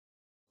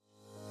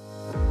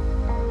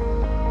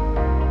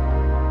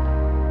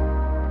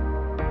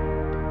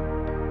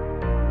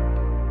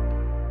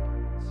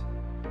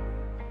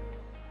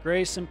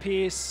Grace and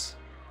peace.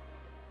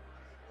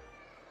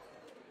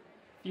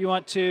 If you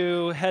want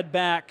to head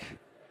back,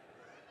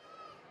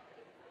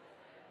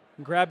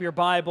 grab your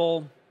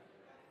Bible,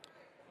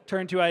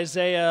 turn to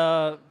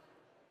Isaiah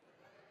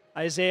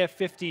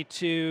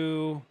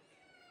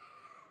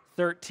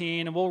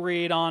 52:13, and we'll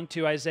read on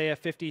to Isaiah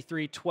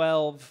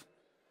 53:12.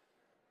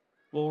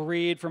 We'll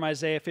read from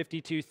Isaiah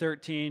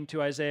 52:13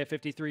 to Isaiah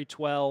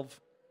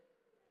 53:12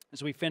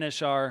 as we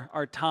finish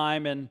our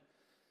time in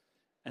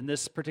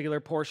this particular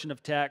portion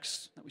of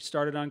text that we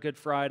started on Good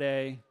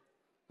Friday,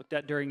 looked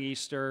at during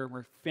Easter.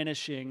 We're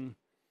finishing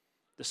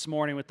this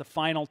morning with the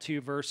final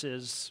two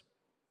verses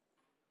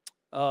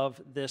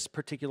of this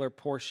particular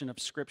portion of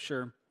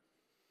Scripture.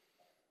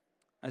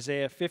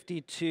 Isaiah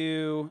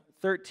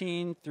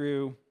 52:13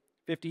 through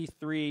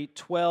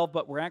 53:12,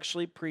 but we're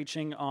actually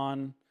preaching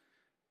on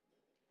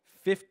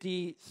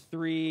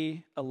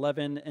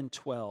 53:11 and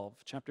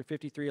 12. Chapter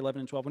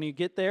 53:11 and 12. When you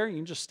get there, you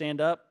can just stand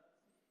up.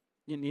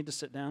 You need to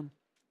sit down.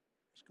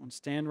 Just go and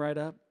stand right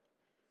up.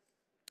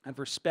 I have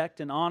respect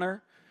and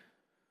honor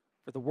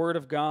for the Word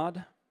of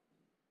God.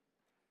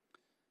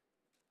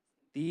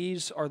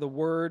 These are the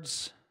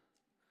words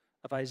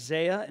of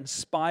Isaiah,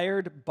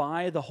 inspired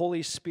by the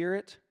Holy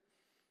Spirit.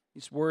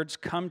 These words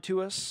come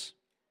to us.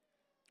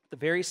 The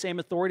very same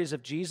authorities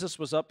of Jesus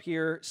was up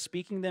here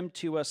speaking them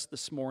to us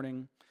this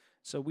morning.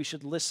 So we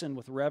should listen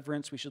with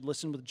reverence. We should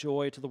listen with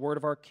joy to the word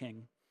of our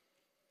King.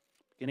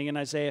 Beginning in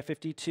Isaiah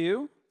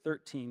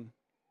 52:13.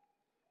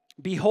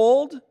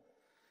 Behold,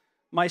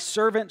 my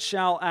servant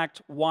shall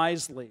act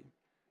wisely.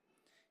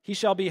 He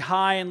shall be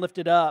high and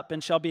lifted up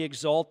and shall be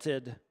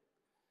exalted.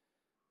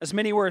 As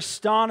many were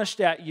astonished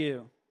at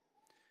you,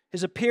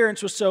 his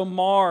appearance was so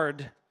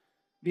marred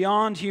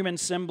beyond human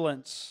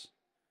semblance,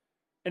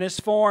 and his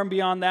form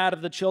beyond that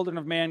of the children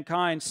of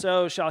mankind,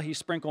 so shall he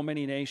sprinkle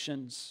many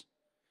nations.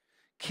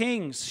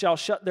 Kings shall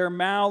shut their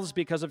mouths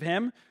because of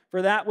him,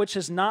 for that which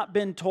has not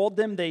been told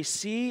them they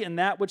see, and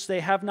that which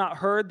they have not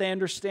heard they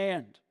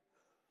understand.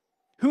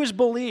 Who has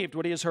believed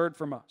what he has heard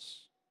from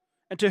us?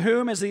 And to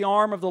whom has the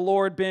arm of the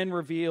Lord been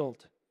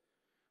revealed?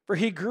 For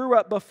he grew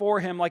up before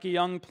him like a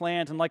young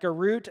plant and like a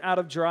root out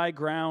of dry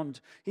ground.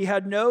 He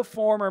had no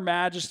form or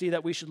majesty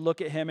that we should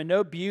look at him, and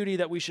no beauty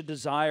that we should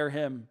desire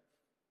him.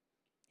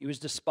 He was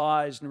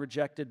despised and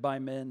rejected by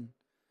men,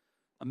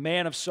 a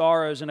man of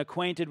sorrows and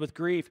acquainted with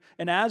grief.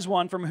 And as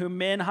one from whom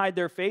men hide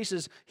their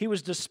faces, he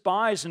was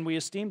despised, and we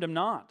esteemed him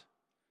not.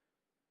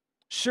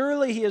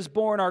 Surely he has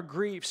borne our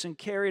griefs and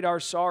carried our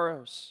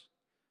sorrows.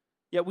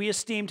 Yet we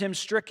esteemed him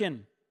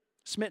stricken,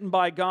 smitten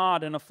by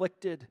God, and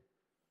afflicted.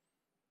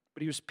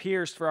 But he was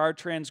pierced for our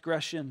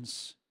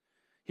transgressions.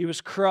 He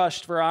was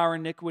crushed for our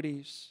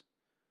iniquities.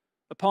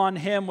 Upon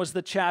him was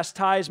the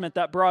chastisement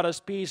that brought us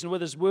peace, and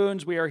with his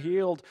wounds we are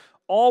healed.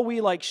 All we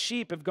like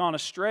sheep have gone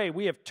astray.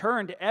 We have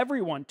turned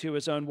everyone to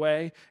his own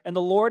way, and the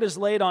Lord has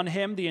laid on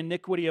him the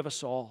iniquity of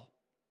us all.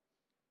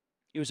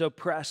 He was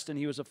oppressed and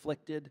he was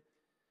afflicted,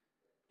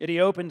 yet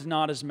he opened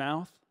not his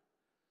mouth.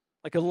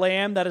 Like a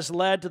lamb that is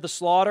led to the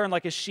slaughter, and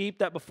like a sheep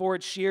that before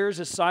its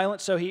shears is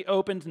silent, so he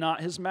opened not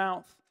his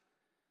mouth.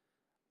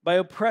 By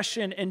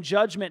oppression and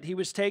judgment he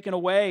was taken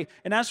away.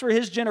 And as for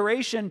his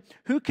generation,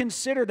 who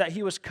considered that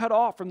he was cut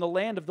off from the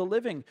land of the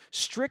living,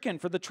 stricken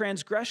for the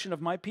transgression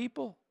of my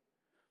people?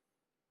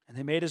 And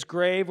they made his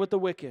grave with the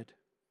wicked,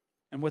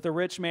 and with a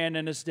rich man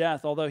in his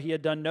death, although he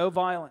had done no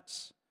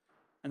violence,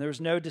 and there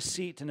was no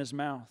deceit in his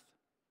mouth.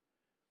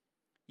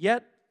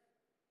 Yet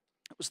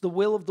it was the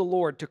will of the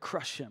Lord to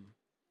crush him.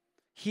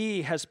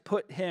 He has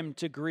put him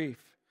to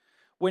grief.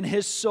 When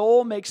his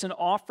soul makes an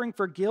offering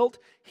for guilt,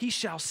 he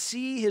shall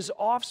see his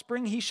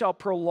offspring. He shall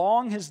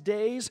prolong his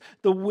days.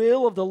 The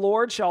will of the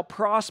Lord shall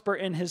prosper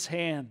in his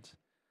hand.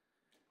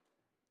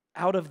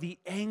 Out of the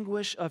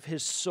anguish of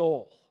his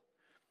soul,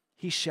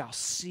 he shall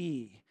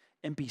see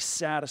and be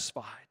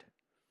satisfied.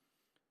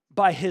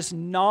 By his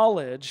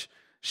knowledge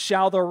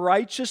shall the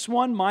righteous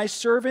one, my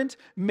servant,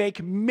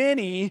 make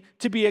many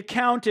to be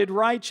accounted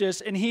righteous,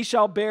 and he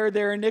shall bear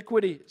their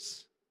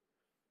iniquities.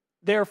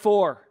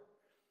 Therefore,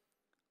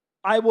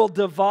 I will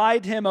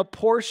divide him a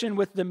portion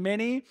with the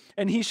many,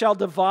 and he shall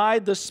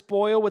divide the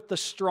spoil with the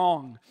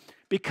strong,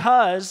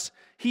 because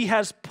he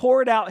has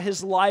poured out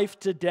his life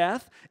to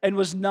death and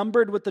was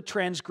numbered with the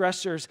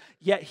transgressors,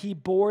 yet he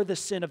bore the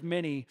sin of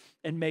many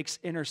and makes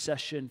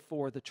intercession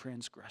for the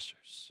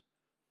transgressors.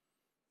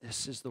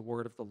 This is the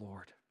word of the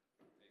Lord.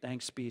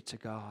 Thanks be to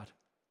God.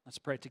 Let's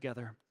pray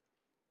together.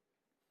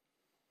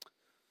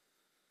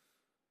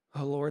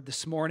 Oh Lord,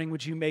 this morning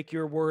would you make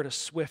your word a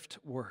swift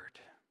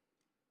word,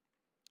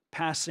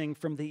 passing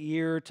from the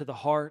ear to the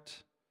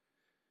heart,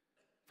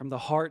 from the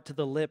heart to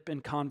the lip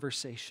in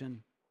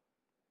conversation,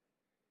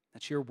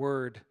 that your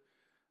word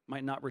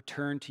might not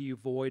return to you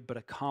void, but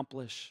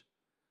accomplish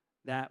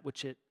that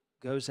which it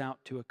goes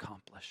out to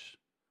accomplish.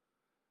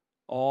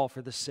 All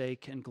for the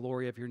sake and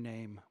glory of your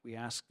name, we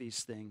ask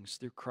these things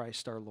through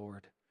Christ our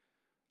Lord.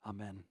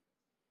 Amen.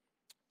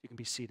 You can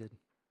be seated.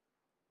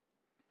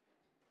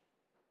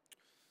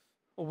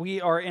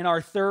 We are in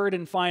our third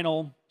and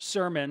final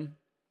sermon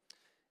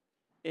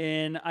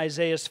in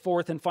Isaiah's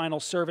fourth and final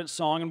servant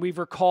song. And we've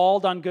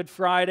recalled on Good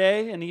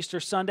Friday and Easter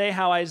Sunday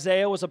how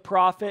Isaiah was a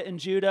prophet in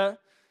Judah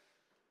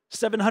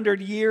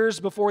 700 years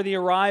before the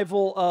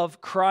arrival of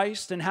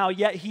Christ, and how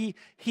yet he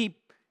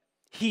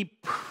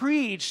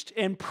preached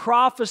and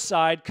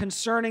prophesied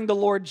concerning the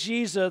Lord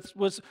Jesus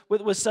with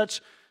such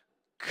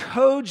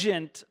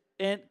cogentness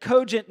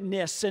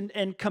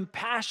and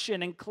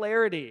compassion and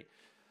clarity.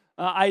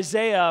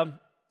 Isaiah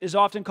is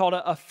often called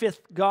a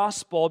fifth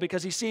gospel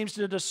because he seems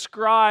to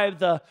describe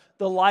the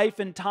life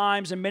and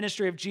times and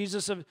ministry of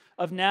Jesus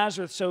of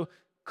Nazareth so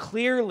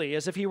clearly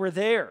as if he were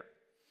there.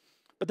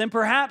 But then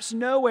perhaps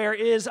nowhere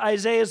is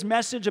Isaiah's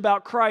message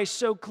about Christ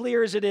so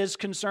clear as it is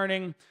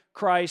concerning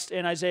Christ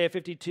in Isaiah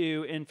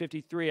 52 and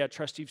 53. I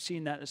trust you've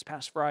seen that this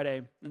past Friday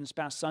and this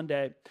past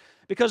Sunday.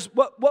 Because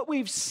what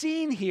we've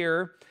seen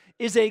here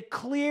is a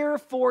clear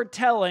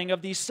foretelling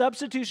of the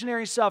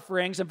substitutionary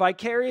sufferings and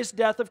vicarious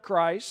death of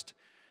Christ,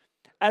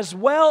 as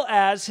well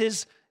as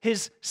his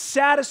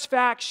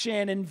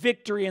satisfaction and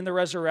victory in the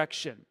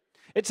resurrection.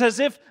 It's as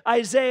if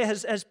Isaiah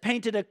has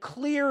painted a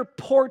clear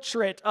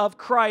portrait of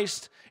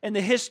Christ in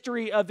the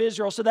history of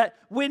Israel, so that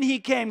when he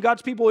came,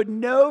 God's people would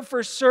know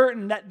for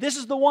certain that this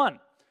is the one.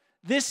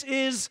 This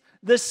is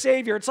the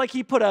Savior. It's like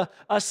he put a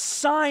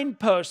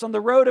signpost on the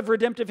road of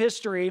redemptive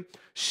history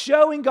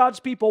showing God's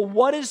people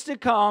what is to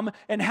come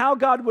and how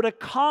God would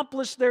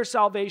accomplish their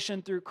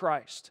salvation through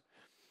Christ.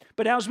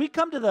 But now as we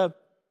come to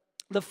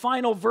the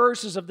final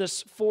verses of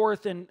this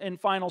fourth and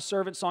final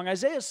servant song,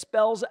 Isaiah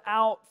spells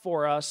out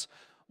for us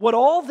what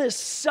all this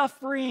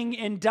suffering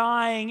and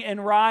dying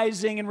and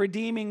rising and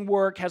redeeming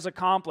work has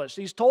accomplished.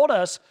 He's told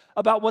us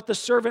about what the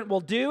servant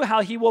will do, how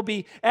he will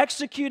be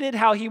executed,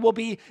 how he will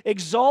be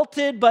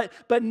exalted, but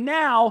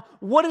now,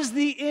 what is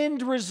the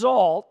end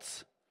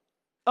result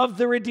of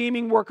the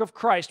redeeming work of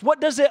Christ?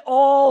 What does it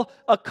all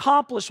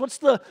accomplish? What's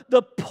the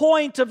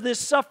point of this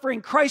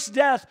suffering? Christ's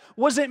death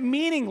wasn't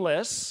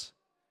meaningless.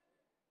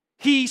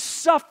 He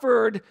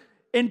suffered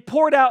and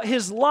poured out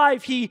his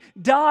life. He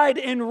died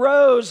and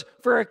rose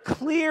for a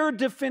clear,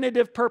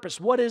 definitive purpose.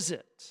 What is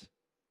it?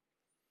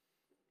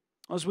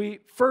 As we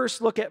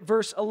first look at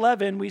verse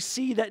 11, we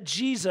see that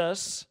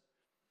Jesus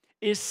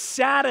is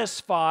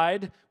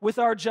satisfied with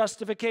our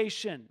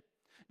justification.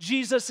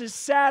 Jesus is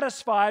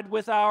satisfied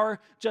with our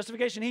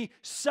justification. He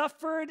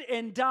suffered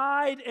and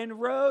died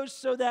and rose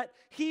so that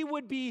he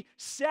would be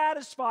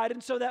satisfied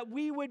and so that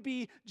we would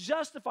be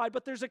justified.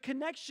 But there's a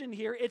connection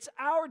here. It's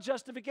our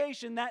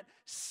justification that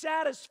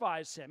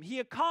satisfies him.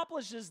 He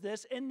accomplishes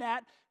this and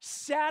that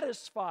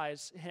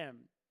satisfies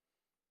him.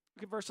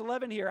 Look at verse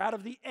 11 here. Out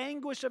of the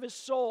anguish of his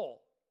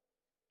soul.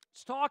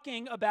 It's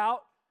talking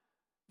about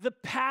the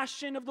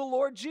passion of the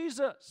Lord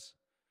Jesus.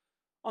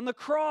 On the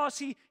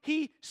cross,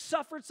 he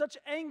suffered such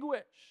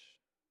anguish.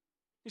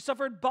 He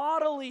suffered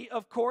bodily,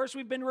 of course.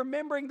 We've been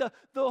remembering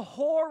the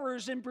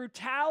horrors and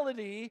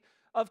brutality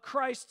of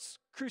Christ's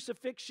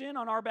crucifixion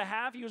on our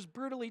behalf. He was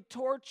brutally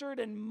tortured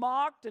and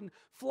mocked and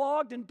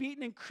flogged and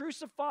beaten and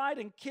crucified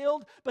and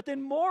killed. But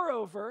then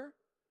moreover,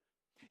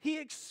 he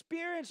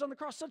experienced on the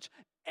cross such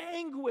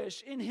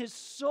anguish in his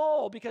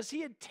soul because he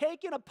had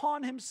taken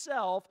upon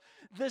himself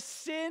the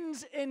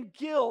sins and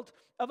guilt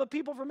of a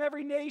people from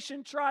every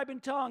nation, tribe,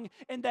 and tongue,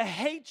 and the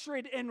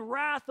hatred and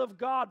wrath of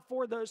God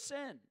for those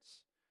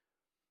sins.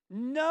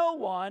 No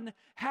one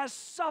has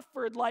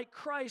suffered like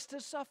Christ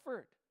has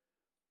suffered.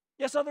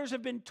 Yes, others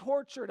have been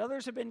tortured,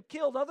 others have been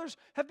killed, others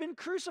have been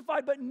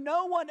crucified, but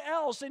no one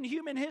else in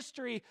human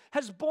history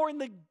has borne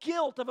the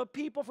guilt of a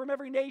people from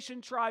every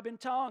nation, tribe,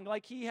 and tongue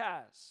like he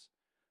has.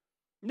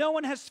 No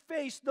one has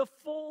faced the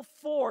full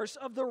force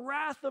of the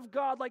wrath of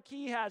God like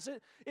he has.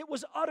 It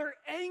was utter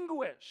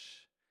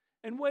anguish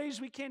in ways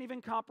we can't even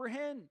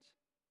comprehend.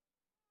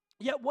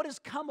 Yet what has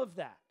come of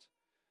that?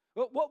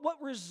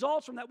 What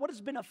results from that? What has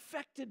been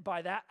affected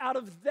by that? Out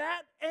of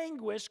that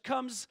anguish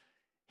comes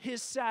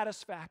his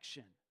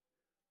satisfaction.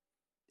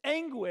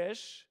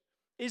 Anguish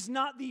is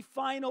not the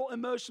final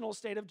emotional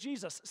state of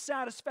Jesus.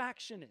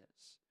 Satisfaction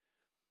is.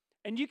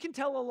 And you can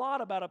tell a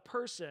lot about a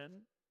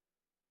person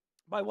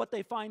by what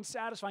they find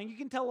satisfying. You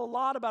can tell a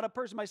lot about a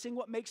person by seeing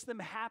what makes them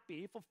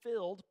happy,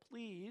 fulfilled,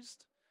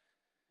 pleased.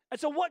 And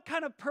so what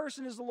kind of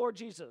person is the Lord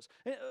Jesus?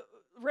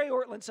 Ray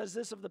Ortlund says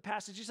this of the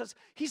passage. He says,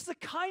 he's the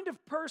kind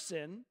of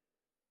person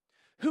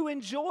who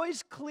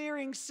enjoys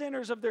clearing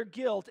sinners of their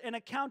guilt and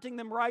accounting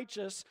them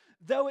righteous,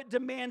 though it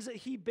demands that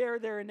he bear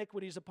their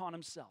iniquities upon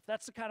himself.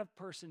 That's the kind of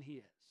person he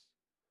is.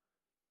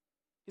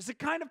 He's the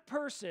kind of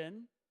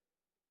person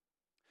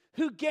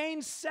who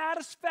gains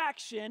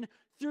satisfaction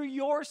through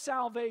your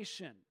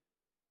salvation.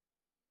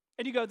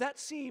 And you go, that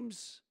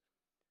seems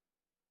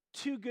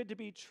too good to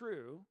be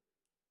true.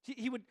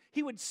 He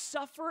would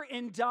suffer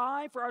and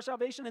die for our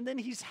salvation, and then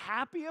he's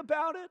happy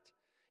about it?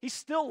 He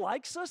still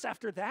likes us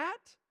after that?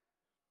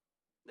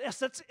 Yes,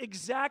 that's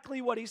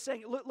exactly what he's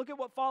saying. Look at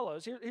what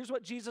follows. Here's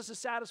what Jesus is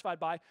satisfied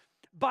by.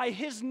 By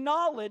his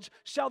knowledge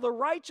shall the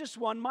righteous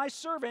one, my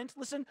servant,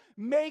 listen,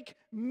 make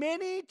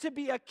many to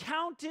be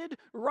accounted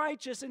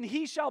righteous, and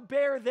he shall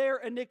bear their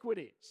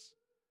iniquities.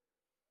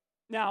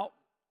 Now,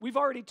 We've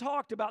already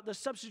talked about the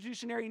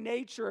substitutionary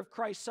nature of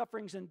Christ's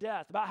sufferings and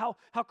death, about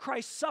how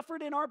Christ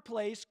suffered in our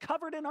place,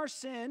 covered in our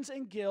sins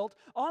and guilt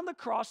on the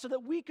cross so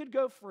that we could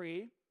go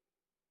free.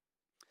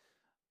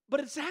 But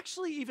it's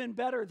actually even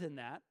better than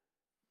that.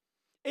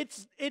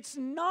 It's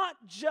not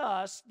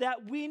just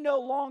that we no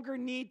longer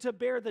need to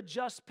bear the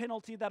just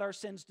penalty that our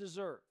sins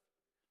deserve.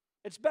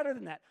 It's better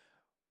than that.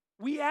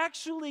 We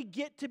actually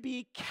get to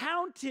be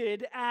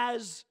counted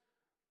as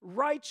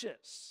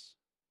righteous.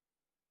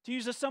 To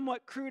use a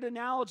somewhat crude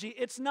analogy,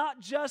 it's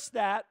not just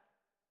that,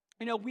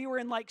 we were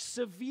in like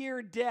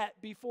severe debt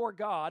before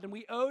God and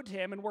we owed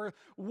him and we're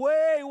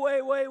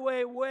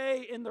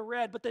way in the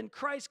red. But then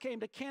Christ came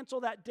to cancel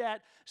that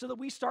debt so that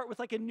we start with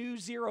like a new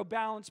zero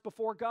balance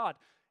before God.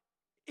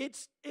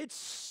 It's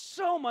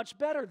so much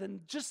better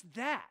than just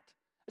that.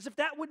 As if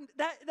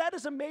that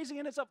is amazing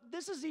in itself.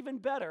 This is even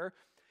better.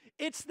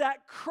 It's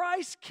that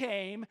Christ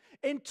came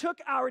and took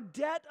our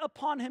debt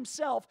upon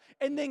himself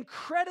and then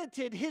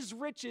credited his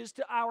riches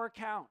to our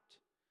account.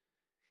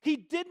 He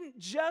didn't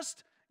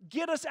just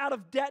get us out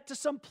of debt to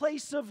some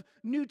place of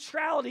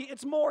neutrality.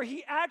 It's more,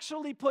 he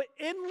actually put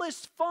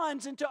endless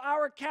funds into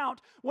our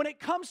account. When it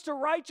comes to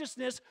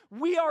righteousness,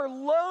 we are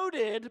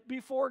loaded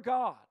before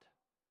God.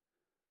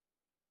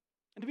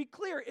 And to be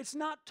clear, it's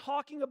not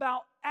talking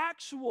about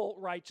actual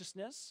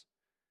righteousness.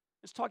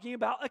 It's talking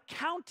about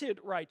accounted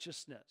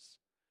righteousness.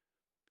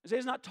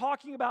 Isaiah's not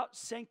talking about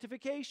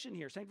sanctification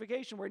here.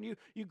 Sanctification where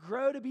you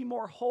grow to be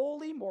more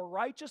holy, more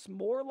righteous,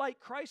 more like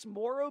Christ,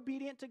 more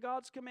obedient to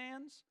God's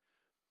commands.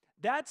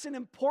 That's an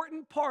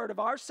important part of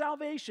our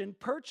salvation,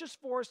 purchased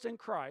for us in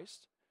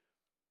Christ.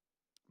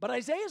 But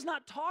Isaiah's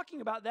not talking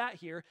about that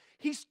here.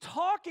 He's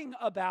talking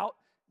about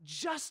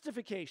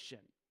justification.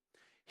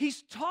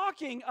 He's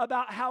talking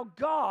about how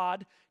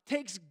God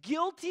takes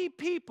guilty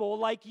people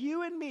like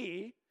you and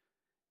me,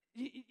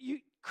 you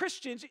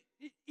Christians,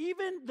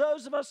 even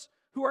those of us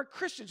who are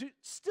Christians, who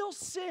still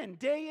sin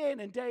day in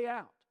and day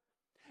out,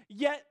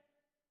 yet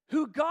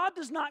who God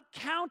does not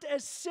count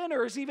as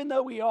sinners even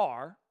though we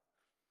are.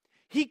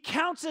 He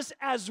counts us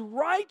as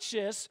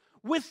righteous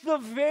with the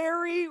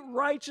very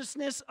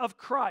righteousness of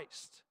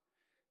Christ.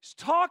 He's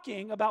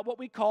talking about what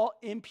we call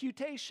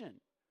imputation.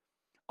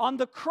 On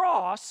the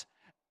cross,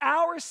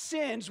 our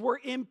sins were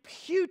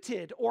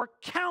imputed or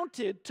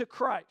counted to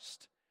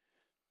Christ.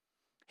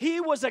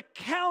 He was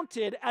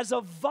accounted as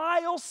a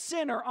vile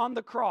sinner on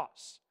the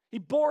cross. He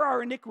bore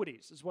our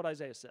iniquities, is what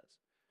Isaiah says.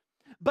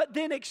 But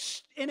then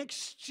in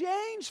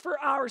exchange for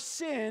our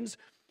sins,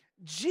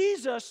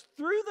 Jesus,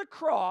 through the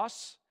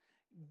cross,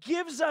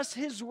 gives us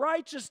his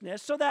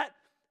righteousness so that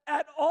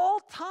at all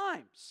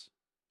times,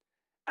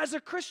 as a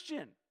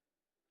Christian,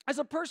 as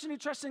a person who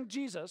trusts in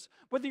Jesus,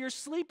 whether you're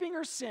sleeping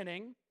or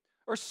sinning,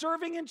 or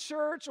serving in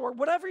church, or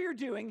whatever you're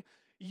doing,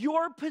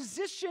 your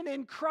position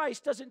in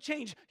Christ doesn't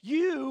change.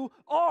 You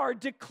are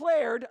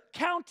declared,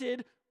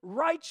 counted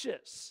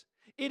righteous.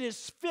 It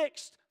is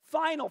fixed,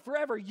 final,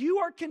 forever. You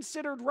are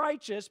considered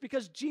righteous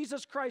because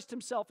Jesus Christ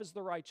himself is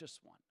the righteous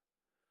one.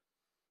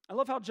 I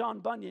love how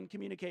John Bunyan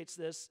communicates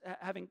this,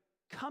 having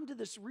come to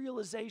this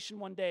realization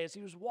one day as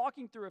he was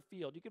walking through a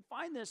field. You can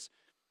find this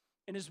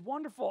in his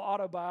wonderful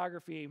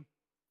autobiography,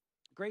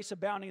 Grace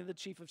Abounding of the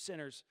Chief of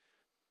Sinners.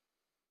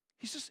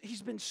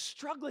 He's been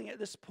struggling at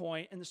this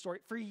point in the story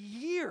for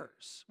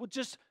years with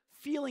just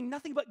feeling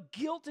nothing but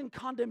guilt and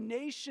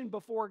condemnation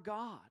before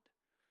God.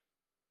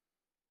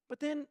 But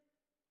then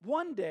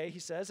one day, he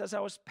says, as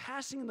I was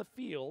passing in the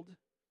field,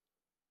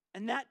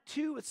 and that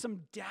too with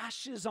some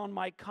dashes on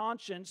my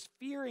conscience,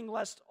 fearing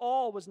lest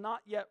all was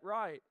not yet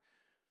right,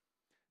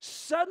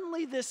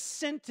 suddenly this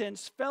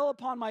sentence fell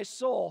upon my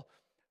soul: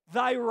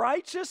 thy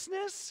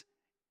righteousness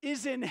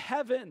is in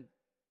heaven.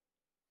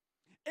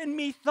 And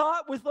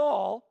methought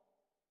withal,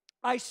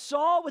 I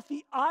saw with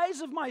the eyes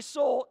of my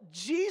soul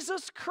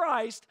Jesus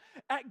Christ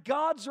at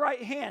God's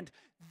right hand.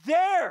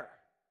 There,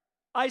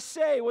 I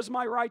say, was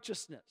my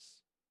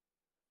righteousness.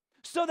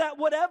 So that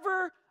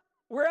wherever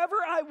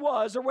I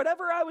was or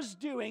whatever I was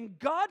doing,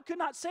 God could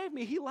not save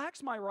me. He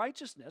lacks my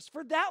righteousness,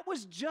 for that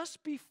was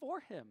just before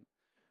him.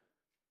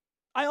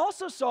 I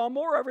also saw,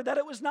 moreover, that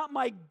it was not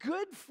my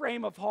good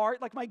frame of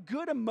heart, like my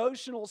good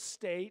emotional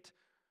state,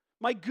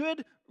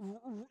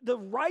 the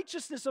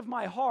righteousness of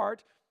my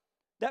heart,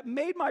 that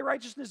made my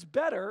righteousness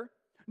better,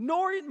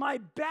 nor my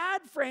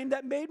bad frame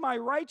that made my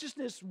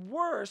righteousness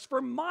worse. For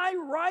my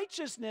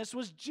righteousness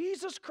was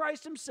Jesus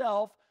Christ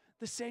himself,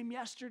 the same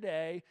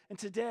yesterday and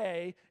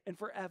today and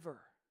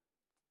forever.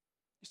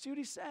 You see what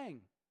he's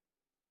saying?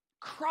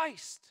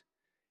 Christ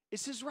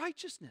is his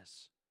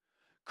righteousness.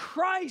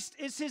 Christ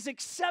is his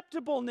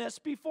acceptableness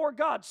before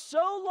God.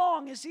 So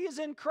long as he is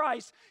in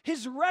Christ,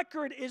 his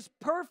record is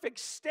perfect,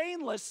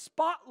 stainless,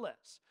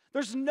 spotless.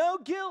 There's no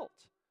guilt.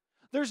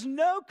 There's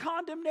no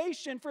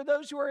condemnation for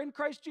those who are in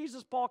Christ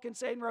Jesus, Paul can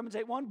say in Romans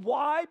 8:1.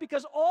 Why?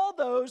 Because all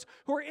those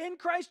who are in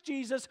Christ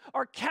Jesus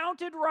are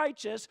counted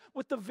righteous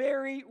with the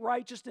very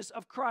righteousness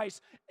of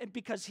Christ, and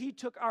because he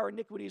took our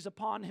iniquities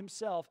upon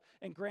himself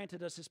and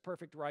granted us his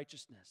perfect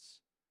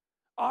righteousness.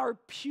 Our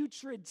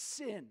putrid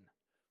sin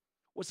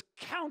was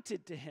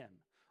counted to him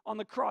on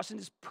the cross, and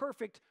his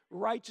perfect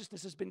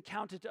righteousness has been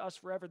counted to us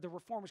forever. The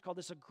Reformers call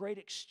this a great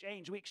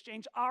exchange. We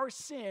exchange our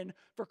sin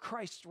for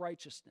Christ's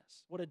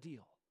righteousness. What a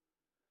deal.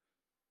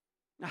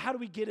 Now, how do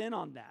we get in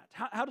on that?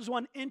 How does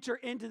one enter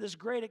into this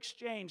great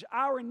exchange?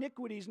 Our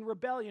iniquities and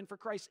rebellion for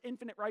Christ's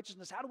infinite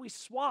righteousness. How do we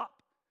swap?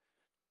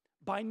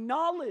 By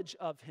knowledge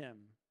of him.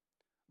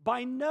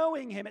 By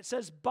knowing him. It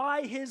says,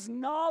 by his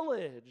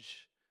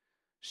knowledge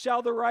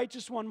shall the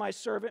righteous one, my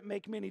servant,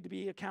 make many to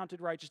be accounted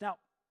righteous. Now,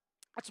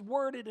 that's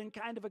worded in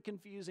kind of a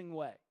confusing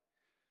way.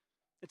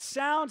 It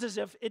sounds as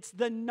if it's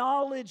the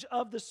knowledge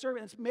of the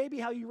servant. It's maybe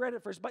how you read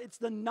it first, but it's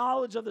the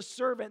knowledge of the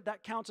servant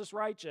that counts us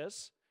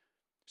righteous.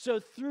 So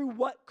through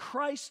what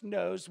Christ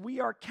knows, we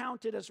are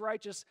counted as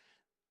righteous.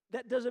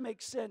 That doesn't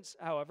make sense,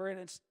 however, and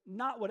it's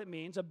not what it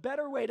means. A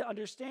better way to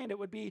understand it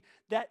would be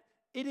that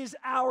it is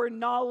our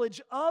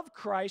knowledge of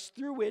Christ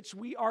through which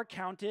we are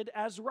counted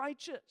as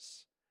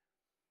righteous.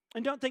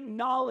 And don't think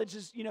knowledge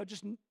is,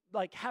 just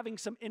like having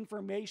some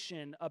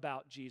information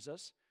about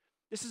Jesus.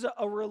 This is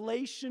a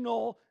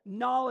relational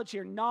knowledge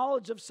here.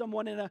 Knowledge of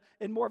someone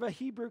in more of a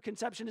Hebrew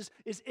conception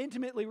is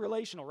intimately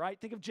relational, right?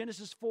 Think of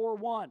Genesis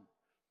 4:1,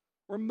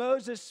 where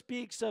Moses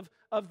speaks of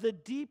the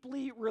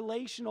deeply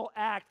relational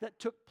act that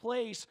took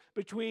place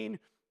between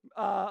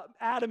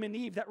Adam and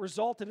Eve that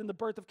resulted in the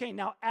birth of Cain.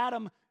 Now,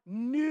 Adam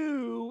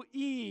knew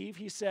Eve,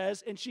 he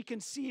says, and she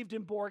conceived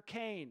and bore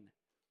Cain.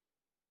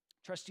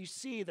 Trust you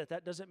see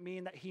that doesn't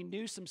mean that he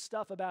knew some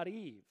stuff about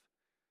Eve.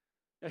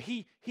 Now,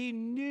 he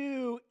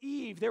knew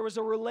Eve. There was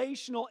a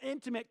relational,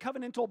 intimate,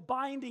 covenantal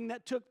binding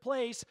that took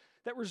place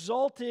that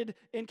resulted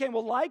in Cain.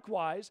 Well,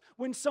 likewise,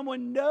 when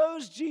someone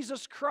knows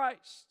Jesus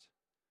Christ,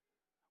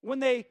 when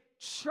they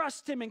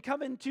trust him and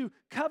come into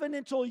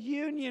covenantal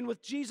union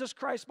with Jesus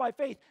Christ by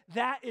faith,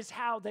 that is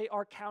how they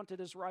are counted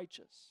as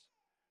righteous.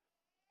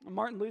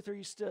 Martin Luther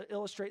used to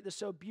illustrate this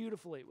so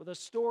beautifully with a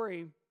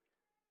story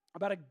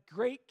about a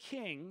great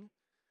king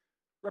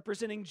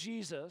representing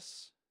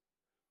Jesus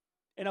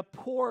and a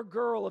poor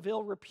girl of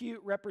ill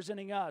repute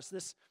representing us.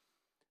 This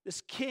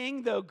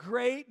king, though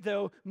great,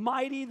 though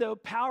mighty, though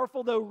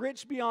powerful, though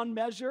rich beyond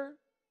measure,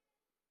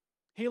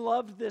 he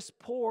loved this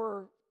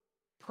poor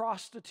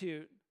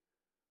prostitute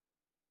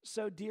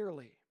so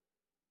dearly.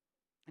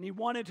 And he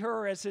wanted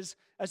her as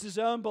his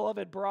own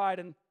beloved bride.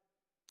 And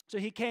so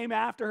he came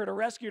after her to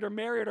rescue her,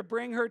 marry her, to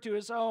bring her to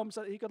his home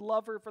so that he could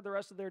love her for the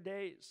rest of their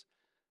days.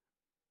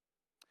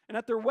 And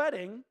at their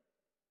wedding,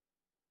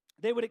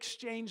 they would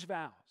exchange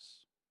vows.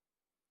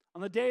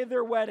 On the day of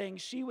their wedding,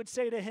 she would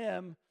say to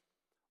him,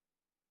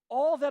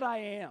 "All that I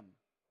am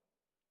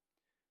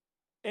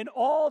and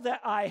all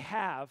that I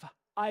have,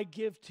 I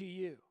give to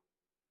you."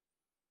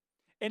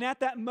 And at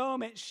that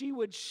moment, she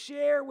would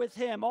share with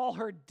him all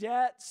her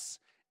debts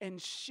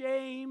and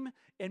shame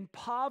and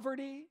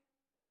poverty.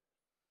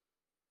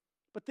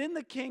 But then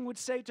the king would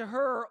say to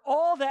her,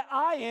 "All that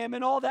I am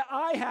and all that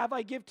I have,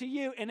 I give to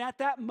you." And at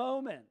that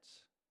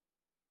moment,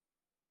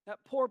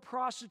 that poor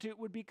prostitute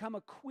would become a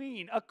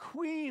queen of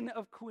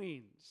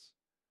queens.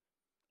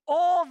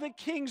 All the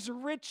king's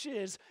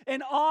riches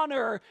and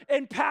honor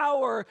and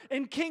power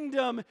and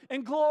kingdom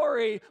and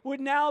glory would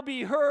now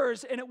be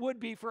hers, and it would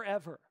be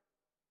forever.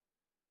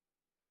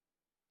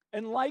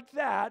 And like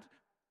that,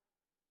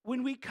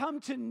 when we come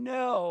to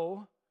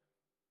know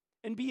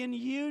and be in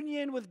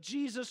union with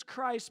Jesus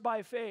Christ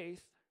by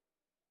faith,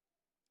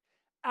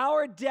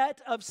 our debt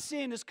of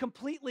sin is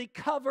completely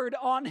covered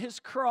on his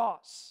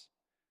cross.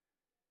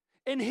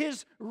 And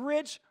his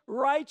rich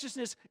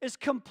righteousness is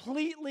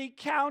completely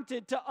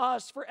counted to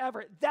us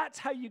forever. That's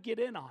how you get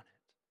in on it.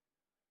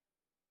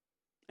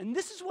 And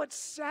this is what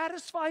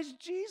satisfies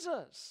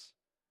Jesus.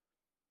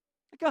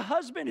 Like a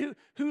husband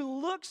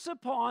who looks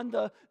upon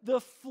the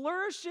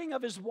flourishing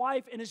of his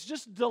wife and is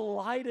just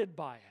delighted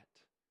by it.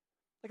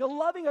 Like a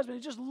loving husband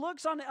who just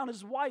looks on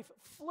his wife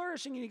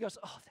flourishing and he goes,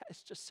 "Oh, that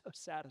is just so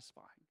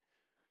satisfying."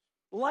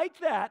 Like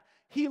that,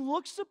 he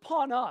looks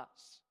upon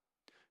us,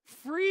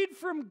 freed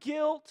from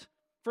guilt,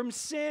 from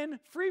sin,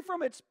 free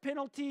from its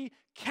penalty,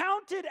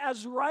 counted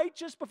as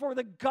righteous before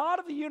the God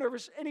of the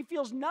universe, and he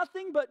feels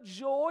nothing but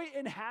joy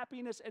and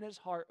happiness in his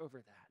heart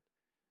over that.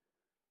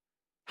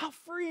 How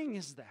freeing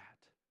is that?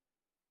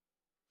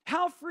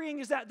 How freeing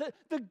is that?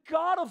 The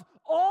God of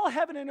all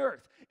heaven and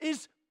earth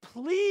is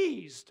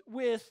pleased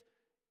with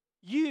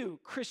you,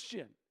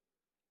 Christian.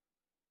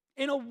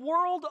 In a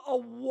world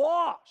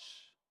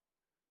awash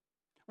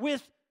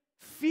with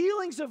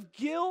feelings of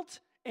guilt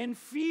and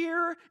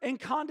fear and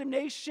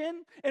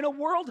condemnation, in a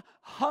world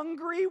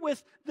hungry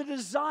with the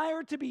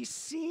desire to be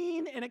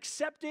seen and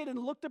accepted and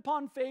looked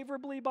upon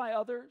favorably by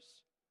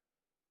others,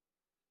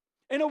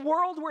 in a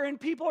world wherein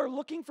people are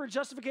looking for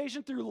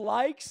justification through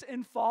likes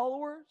and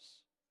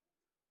followers,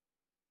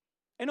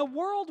 in a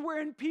world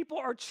wherein people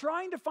are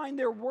trying to find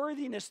their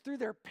worthiness through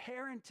their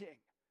parenting,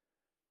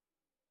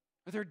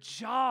 or their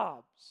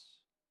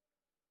jobs,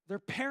 their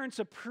parents'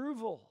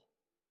 approval,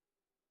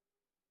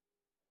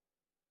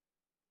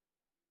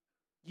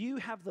 you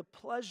have the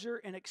pleasure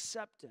and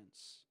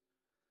acceptance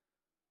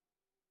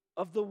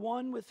of the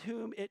one with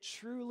whom it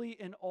truly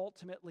and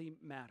ultimately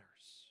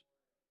matters.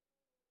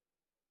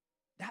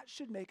 That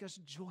should make us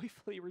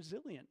joyfully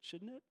resilient,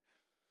 shouldn't it?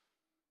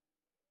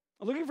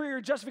 Looking for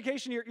your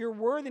justification, your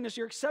worthiness,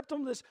 your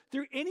acceptableness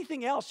through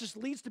anything else just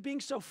leads to being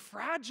so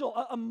fragile.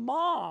 A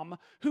mom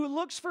who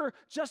looks for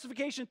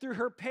justification through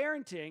her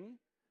parenting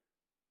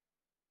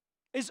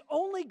is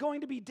only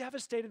going to be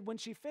devastated when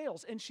she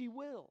fails, and she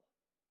will.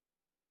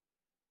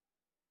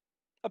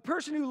 A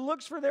person who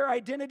looks for their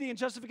identity and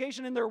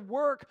justification in their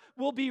work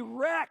will be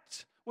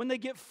wrecked when they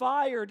get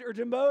fired or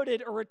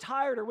demoted or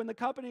retired or when the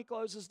company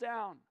closes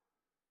down.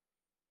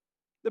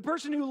 The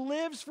person who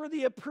lives for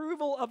the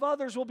approval of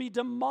others will be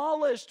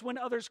demolished when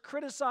others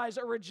criticize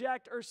or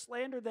reject or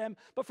slander them.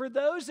 But for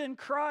those in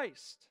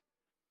Christ,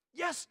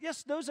 yes,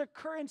 those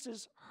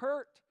occurrences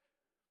hurt.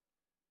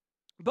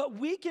 But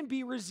we can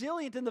be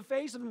resilient in the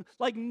face of them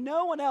like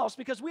no one else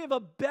because we have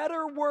a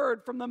better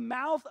word from the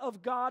mouth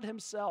of God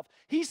himself.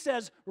 He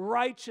says,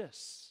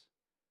 righteous,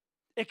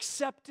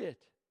 accepted.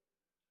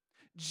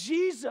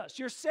 Jesus,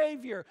 your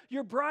Savior,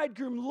 your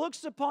bridegroom,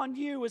 looks upon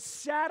you with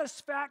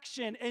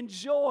satisfaction and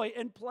joy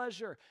and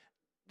pleasure.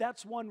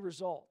 That's one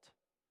result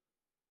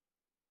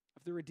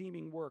of the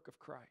redeeming work of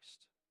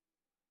Christ.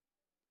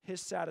 His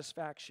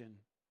satisfaction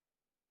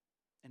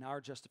and our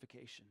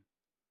justification.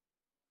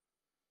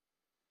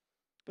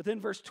 But then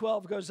verse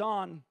 12 goes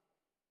on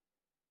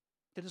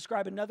to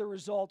describe another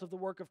result of the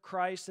work of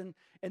Christ, and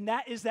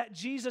that is that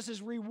Jesus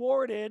is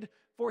rewarded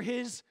for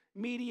his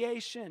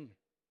mediation.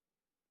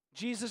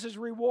 Jesus is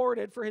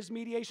rewarded for his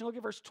mediation. Look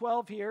at verse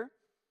 12 here.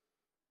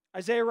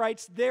 Isaiah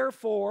writes,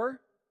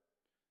 therefore,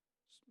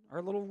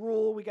 our little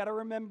rule we got to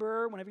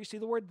remember, whenever you see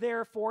the word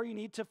therefore, you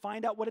need to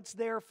find out what it's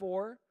there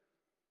for.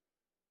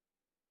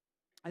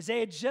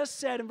 Isaiah just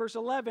said in verse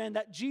 11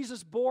 that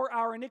Jesus bore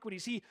our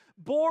iniquities. He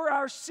bore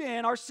our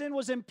sin. Our sin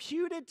was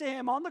imputed to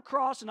him on the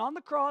cross, and on the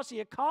cross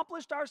he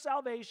accomplished our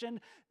salvation.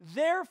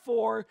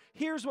 Therefore,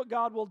 here's what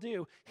God will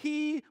do.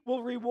 He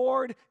will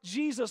reward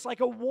Jesus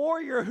like a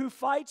warrior who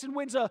fights and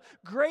wins a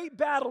great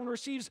battle and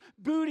receives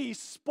booty,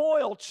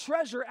 spoil,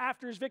 treasure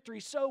after his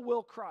victory. So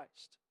will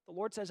Christ. The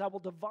Lord says, I will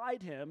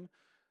divide him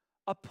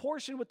a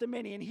portion with the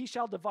many, and he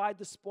shall divide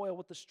the spoil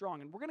with the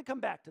strong. And we're going to come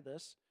back to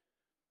this.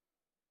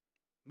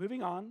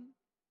 Moving on,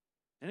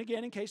 and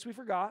again, in case we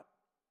forgot,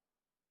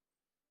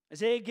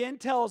 Isaiah again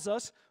tells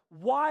us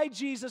why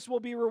Jesus will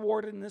be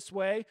rewarded in this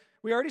way.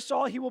 We already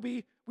saw he will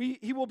be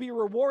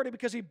rewarded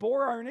because he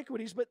bore our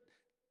iniquities, but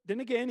then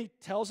again, he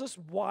tells us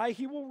why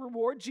he will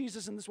reward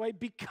Jesus in this way,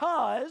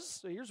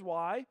 because, so here's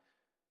why,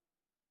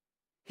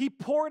 he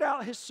poured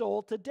out his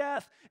soul to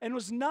death and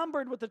was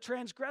numbered with the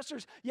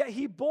transgressors, yet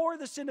he bore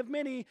the sin of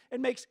many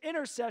and makes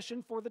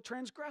intercession for the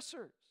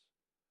transgressors.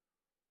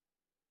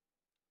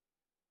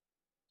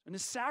 And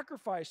his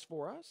sacrifice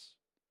for us.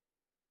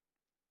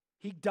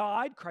 He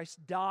died,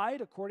 Christ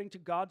died according to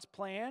God's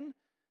plan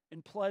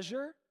and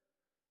pleasure.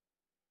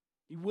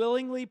 He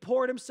willingly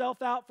poured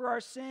himself out for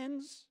our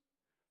sins.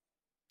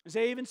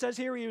 Isaiah even says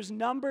here he was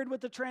numbered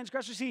with the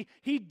transgressors.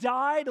 He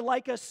died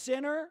like a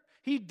sinner.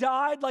 He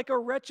died like a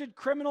wretched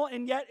criminal,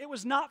 and yet it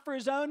was not for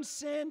his own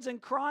sins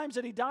and crimes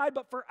that he died,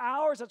 but for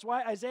ours. That's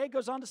why Isaiah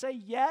goes on to say,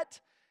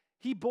 yet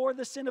he bore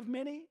the sin of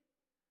many.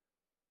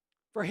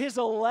 For his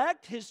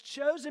elect, his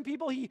chosen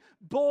people, he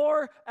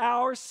bore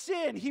our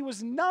sin. He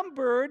was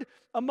numbered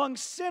among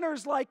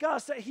sinners like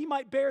us that he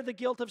might bear the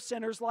guilt of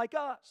sinners like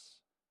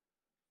us.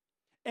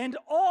 And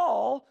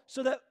all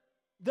so that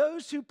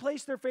those who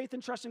place their faith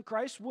and trust in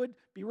Christ would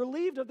be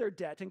relieved of their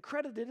debt and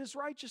credited as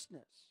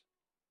righteousness.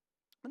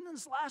 And then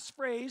this last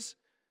phrase,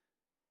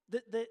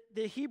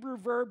 the Hebrew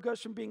verb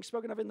goes from being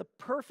spoken of in the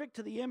perfect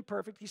to the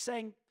imperfect. He's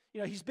saying,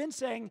 he's been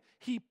saying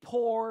he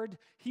poured,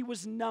 he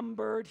was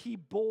numbered, he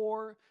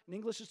bore. In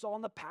English, it's all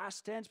in the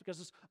past tense because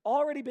it's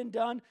already been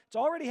done. It's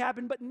already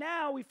happened. But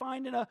now we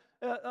find in a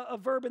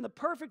verb in the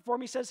perfect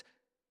form, he says,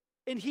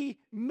 and he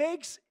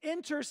makes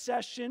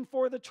intercession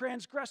for the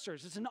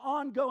transgressors. It's an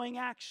ongoing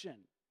action.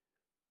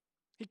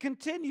 He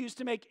continues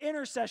to make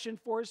intercession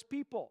for his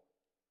people.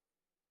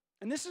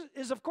 And this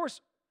is, of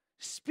course,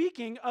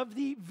 speaking of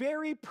the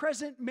very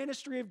present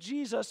ministry of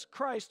Jesus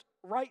Christ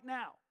right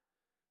now.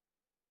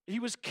 He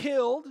was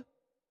killed.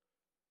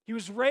 He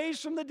was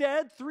raised from the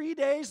dead 3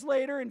 days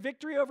later in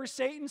victory over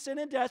Satan, sin,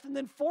 and death. And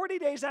then 40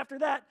 days after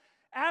that,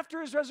 after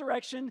his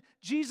resurrection,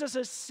 Jesus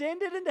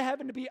ascended into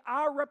heaven to be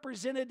our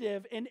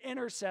representative and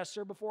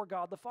intercessor before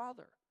God the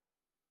Father.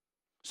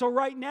 So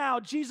right now,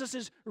 Jesus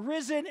is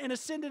risen and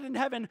ascended in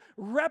heaven,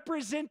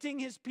 representing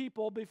his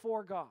people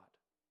before God.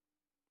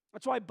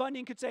 That's why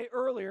Bunyan could say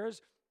earlier,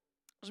 as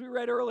we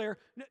read earlier,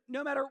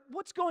 no matter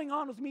what's going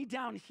on with me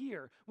down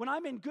here, when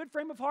I'm in good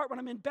frame of heart, when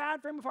I'm in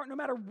bad frame of heart, no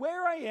matter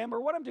where I am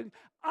or what I'm doing,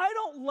 I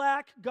don't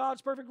lack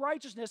God's perfect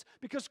righteousness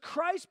because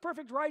Christ's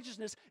perfect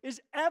righteousness is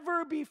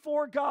ever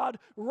before God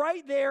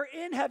right there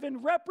in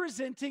heaven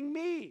representing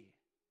me.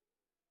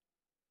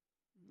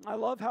 I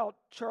love how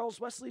Charles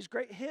Wesley's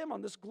great hymn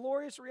on this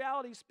glorious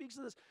reality speaks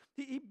of this.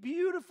 He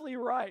beautifully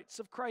writes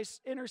of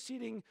Christ's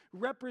interceding,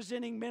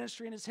 representing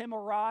ministry in his hymn,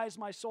 Arise,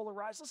 My Soul,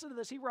 Arise. Listen to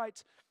this. He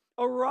writes,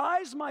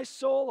 Arise, my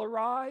soul,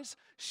 arise.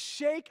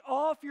 Shake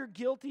off your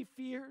guilty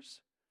fears.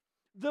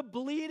 The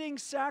bleeding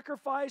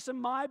sacrifice on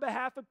my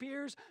behalf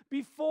appears.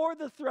 Before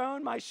the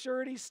throne, my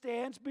surety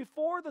stands.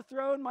 Before the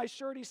throne, my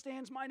surety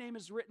stands. My name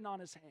is written on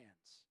his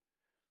hands.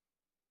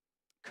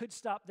 Could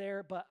stop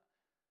there, but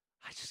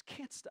I just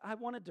can't stop. I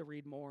wanted to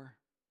read more.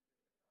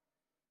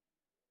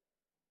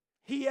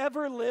 He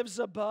ever lives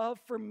above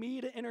for me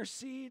to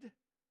intercede.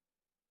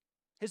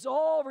 His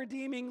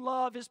all-redeeming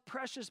love, his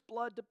precious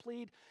blood to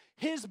plead.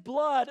 His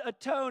blood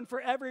atoned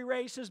for every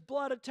race. His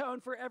blood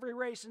atoned for every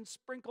race and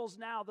sprinkles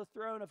now the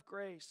throne of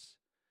grace.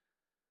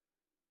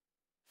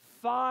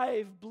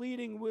 5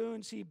 bleeding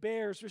wounds he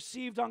bears,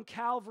 received on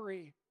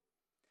Calvary.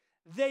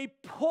 They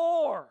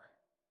pour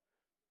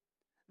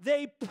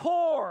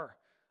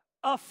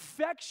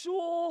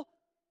effectual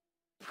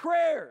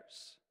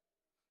prayers.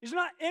 These are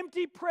not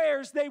empty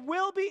prayers. They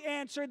will be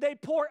answered. They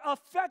pour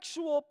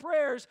effectual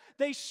prayers.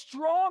 They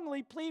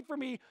strongly plead for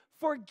me.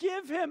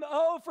 Forgive him,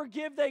 oh,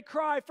 forgive, they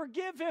cry.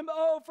 Forgive him,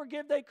 oh,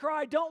 forgive, they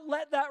cry. Don't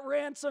let that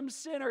ransomed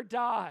sinner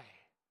die.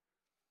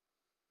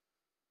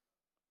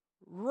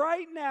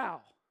 Right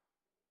now,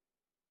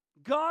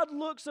 God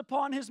looks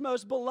upon his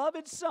most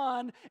beloved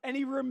son and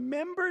he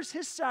remembers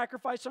his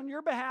sacrifice on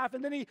your behalf,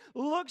 and then he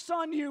looks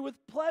on you with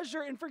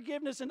pleasure and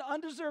forgiveness and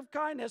undeserved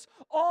kindness,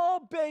 all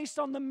based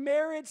on the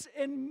merits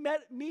and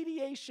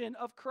mediation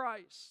of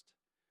Christ.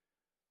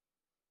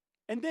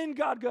 And then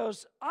God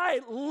goes,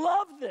 I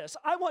love this.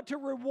 I want to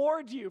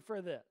reward you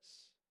for this.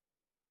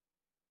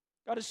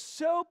 God is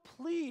so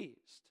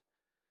pleased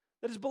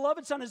that his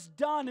beloved son has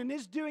done and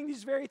is doing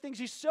these very things.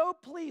 He's so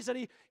pleased that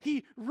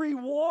he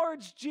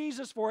rewards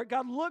Jesus for it.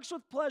 God looks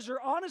with pleasure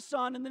on his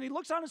son, and then he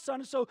looks on his son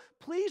and is so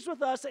pleased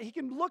with us that he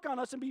can look on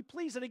us and be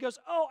pleased that he goes,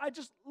 oh, I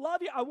just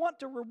love you. I want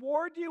to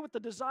reward you with the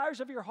desires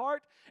of your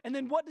heart. And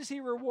then what does he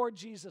reward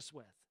Jesus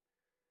with?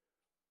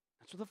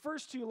 That's what the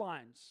first 2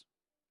 lines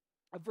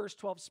of verse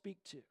 12 speak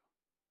to.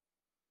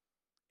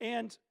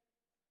 And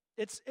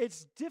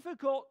it's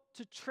difficult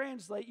to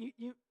translate.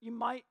 You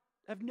might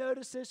have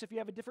noticed this if you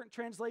have a different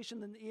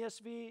translation than the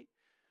ESV.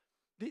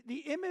 The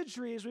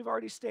imagery, as we've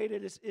already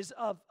stated, is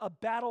of a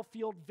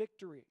battlefield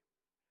victory.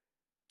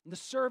 The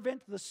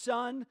servant, the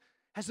son,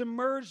 has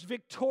emerged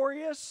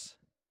victorious,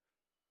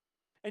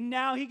 and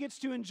now he gets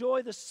to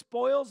enjoy the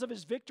spoils of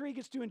his victory. He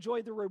gets to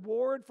enjoy the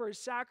reward for his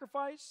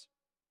sacrifice.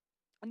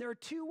 And there are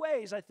 2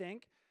 ways, I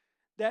think,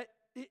 that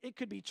it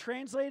could be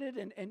translated,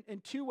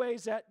 and 2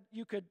 ways that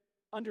you could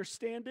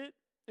understand it.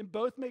 And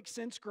both make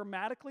sense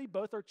grammatically,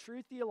 both are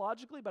true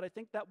theologically, but I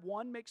think that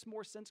one makes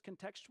more sense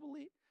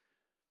contextually.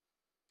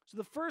 So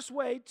the first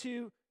way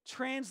to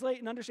translate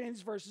and understand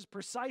these verses,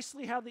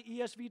 precisely how the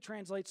ESV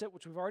translates it,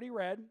 which we've already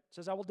read, it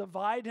says, I will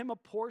divide him a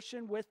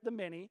portion with the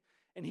many,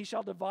 and he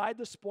shall divide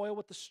the spoil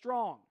with the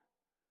strong.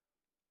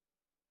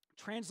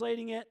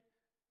 Translating it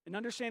and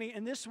understanding it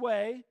in this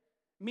way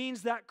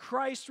means that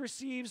Christ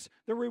receives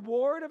the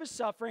reward of his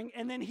suffering,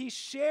 and then he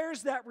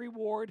shares that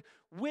reward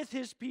with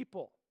his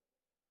people.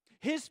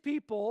 His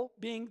people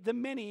being the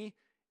many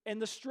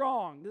and the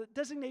strong. The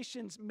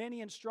designations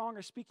many and strong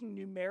are speaking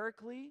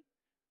numerically.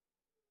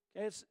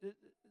 Okay,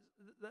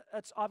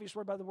 that's obvious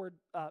word by the word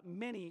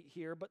many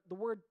here, but the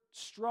word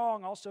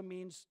strong also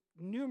means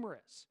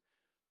numerous.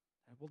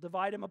 And we'll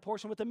divide him a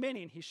portion with the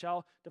many, and he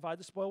shall divide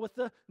the spoil with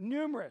the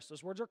numerous.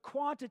 Those words are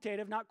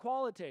quantitative, not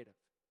qualitative.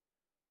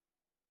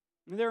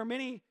 And there are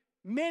many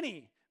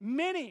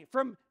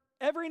from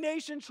every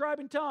nation, tribe,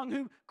 and tongue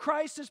whom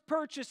Christ has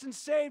purchased and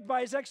saved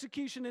by his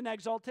execution and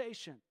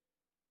exaltation.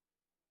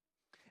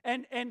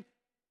 And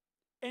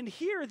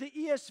here the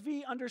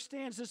ESV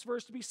understands this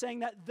verse to be saying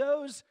that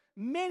those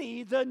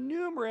many, the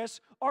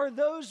numerous, are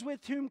those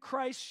with whom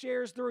Christ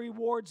shares the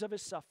rewards of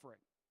his suffering.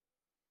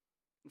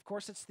 Of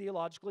course, it's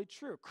theologically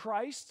true.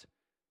 Christ,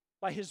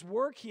 by his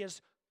work, he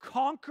has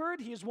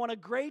conquered. He has won a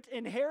great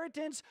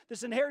inheritance,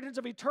 this inheritance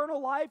of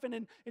eternal life and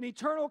an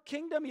eternal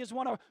kingdom. He has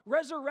won a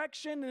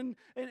resurrection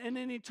and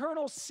an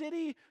eternal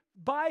city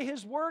by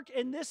his work,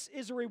 and this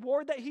is a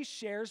reward that he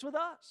shares with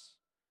us.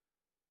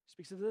 He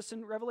speaks of this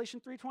in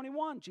Revelation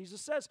 3:21. Jesus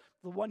says,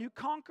 the one who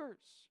conquers,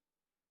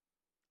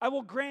 I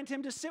will grant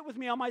him to sit with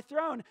me on my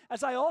throne,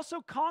 as I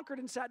also conquered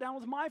and sat down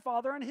with my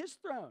Father on his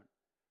throne.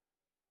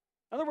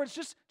 In other words,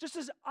 just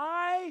as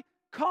I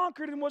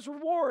conquered and was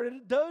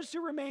rewarded, those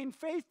who remain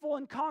faithful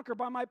and conquer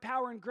by my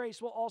power and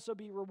grace will also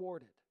be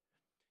rewarded.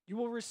 You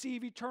will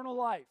receive eternal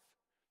life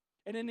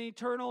in an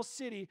eternal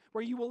city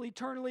where you will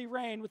eternally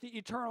reign with the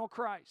eternal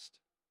Christ.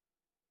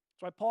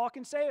 That's why Paul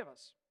can say of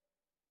us,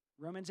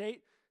 Romans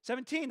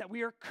 8:17, that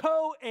we are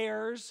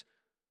co-heirs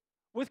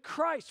with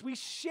Christ. We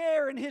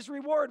share in his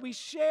reward. We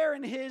share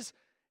in his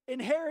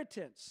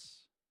inheritance.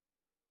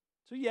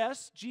 So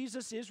yes,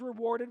 Jesus is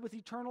rewarded with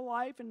eternal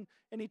life and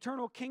an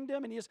eternal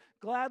kingdom, and he is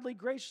gladly,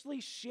 graciously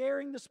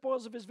sharing the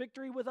spoils of his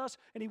victory with us,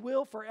 and he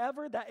will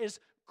forever. That is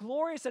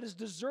glorious. That is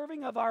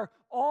deserving of our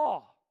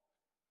awe.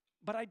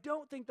 But I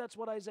don't think that's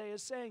what Isaiah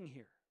is saying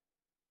here.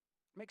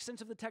 It makes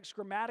sense of the text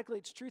grammatically.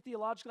 It's true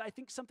theologically. I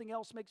think something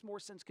else makes more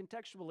sense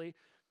contextually.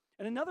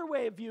 And another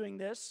way of viewing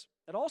this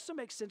that also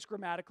makes sense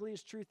grammatically,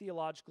 is true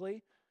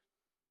theologically,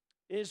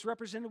 is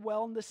represented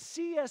well in the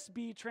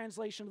CSB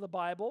translation of the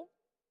Bible.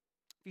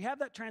 If you have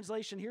that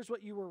translation, here's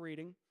what you were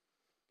reading.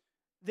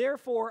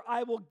 Therefore,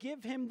 I will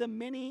give him the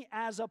many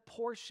as a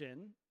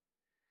portion,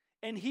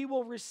 and he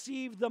will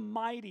receive the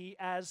mighty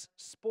as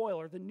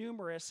spoil, or the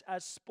numerous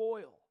as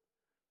spoil.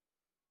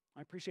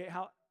 I appreciate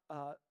how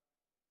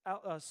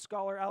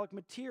scholar Alec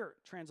Mateer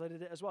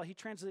translated it as well. He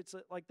translates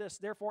it like this: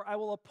 therefore, I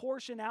will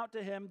apportion out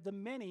to him the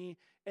many,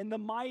 and the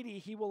mighty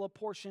he will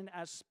apportion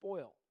as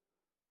spoil.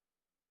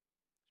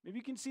 Maybe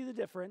you can see the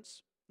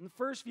difference. In the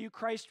first view,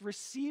 Christ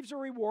receives a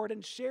reward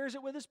and shares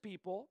it with his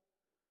people.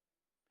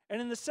 And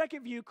in the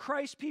second view,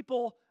 Christ's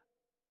people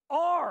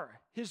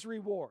are his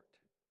reward.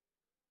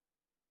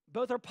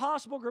 Both are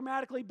possible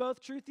grammatically,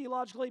 both true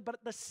theologically, but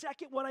the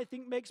second one I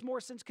think makes more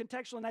sense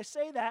contextually. And I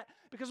say that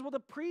because of what the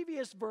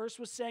previous verse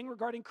was saying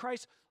regarding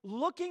Christ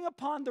looking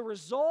upon the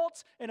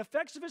results and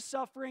effects of his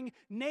suffering,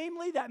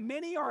 namely that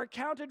many are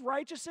accounted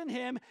righteous in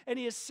him, and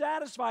he is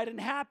satisfied and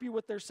happy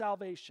with their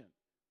salvation.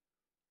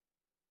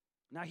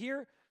 Now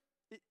here,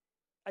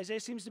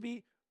 Isaiah seems to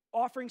be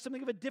offering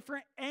something of a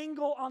different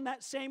angle on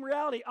that same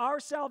reality.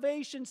 Our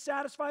salvation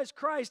satisfies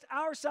Christ.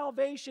 Our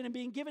salvation and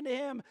being given to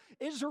him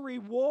is a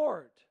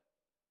reward.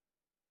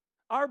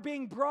 Our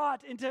being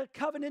brought into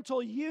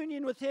covenantal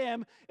union with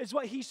him is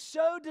what he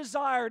so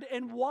desired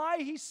and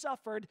why he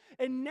suffered.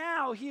 And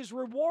now he is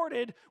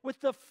rewarded with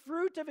the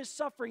fruit of his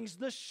sufferings,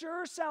 the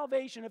sure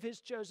salvation of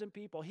his chosen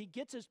people. He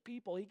gets his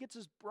people, he gets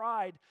his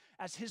bride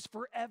as his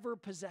forever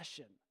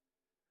possession.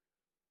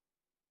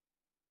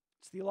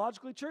 It's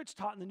theologically true. It's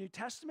taught in the New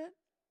Testament.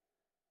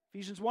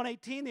 Ephesians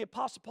 1:18, the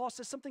Apostle Paul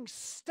says something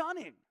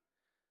stunning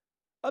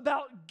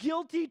about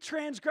guilty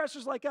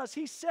transgressors like us.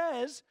 He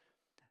says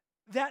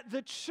that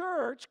the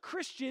church,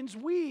 Christians,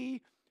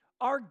 we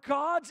are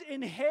God's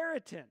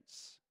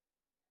inheritance.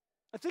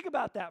 Now think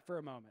about that for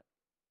a moment.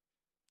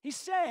 He's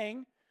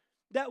saying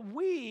that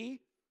we,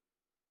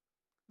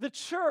 the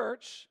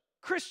church,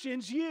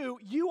 Christians,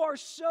 you are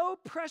so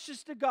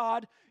precious to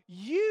God,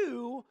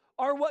 you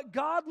are what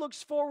God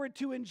looks forward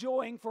to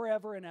enjoying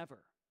forever and ever.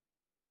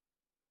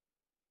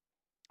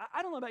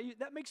 I don't know about you,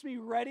 that makes me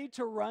ready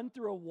to run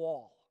through a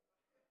wall.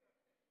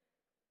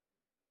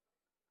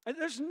 And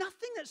there's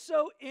nothing that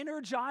so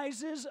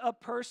energizes a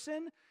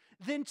person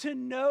than to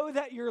know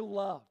that you're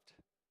loved,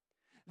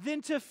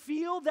 than to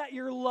feel that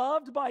you're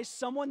loved by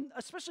someone,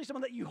 especially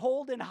someone that you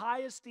hold in high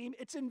esteem.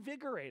 It's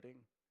invigorating.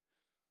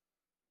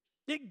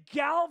 It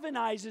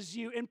galvanizes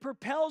you and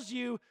propels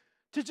you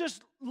to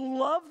just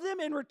love them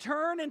in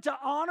return and to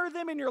honor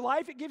them in your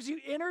life. It gives you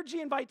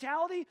energy and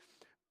vitality.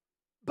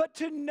 But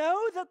to know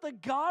that the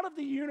God of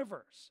the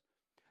universe,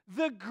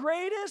 the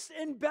greatest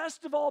and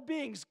best of all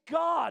beings,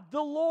 God,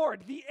 the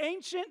Lord, the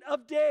Ancient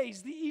of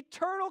Days, the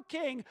eternal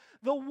King,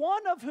 the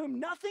one of whom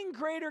nothing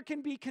greater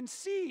can be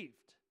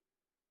conceived,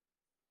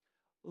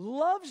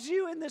 loves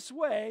you in this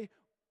way,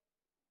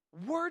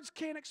 words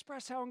can't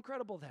express how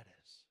incredible that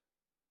is.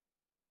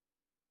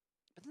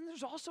 But then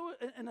there's also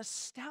an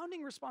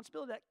astounding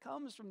responsibility that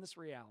comes from this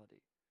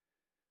reality.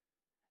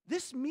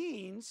 This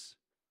means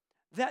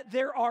that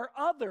there are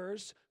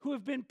others who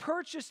have been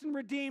purchased and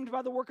redeemed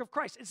by the work of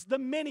Christ. It's the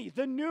many,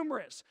 the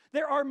numerous.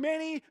 There are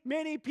many,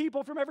 many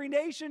people from every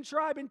nation,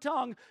 tribe, and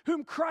tongue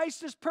whom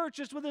Christ has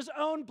purchased with his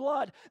own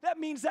blood. That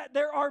means that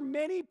there are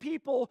many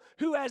people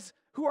who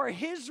are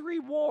his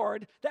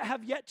reward that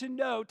have yet to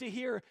know, to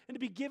hear, and to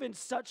be given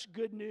such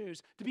good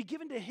news, to be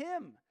given to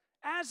him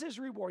as his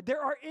reward.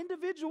 There are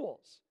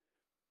individuals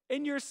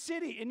in your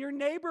city, in your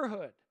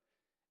neighborhood,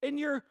 in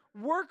your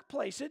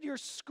workplace, in your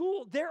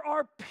school. There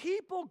are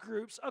people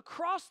groups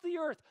across the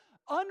earth,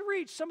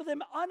 unreached, some of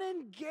them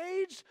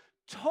unengaged,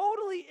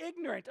 totally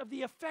ignorant of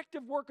the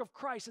effective work of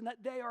Christ, and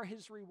that they are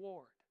his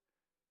reward.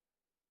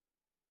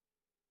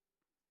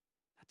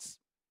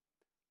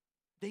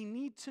 They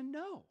need to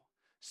know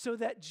so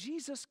that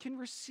Jesus can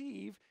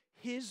receive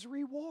his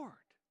reward.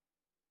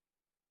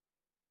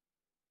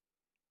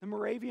 The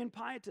Moravian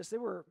Pietists, they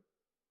were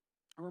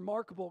a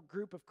remarkable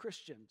group of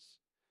Christians.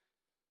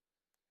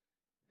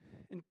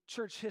 In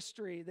church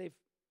history, they've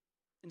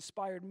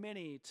inspired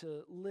many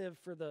to live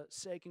for the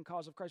sake and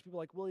cause of Christ. People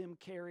like William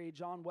Carey,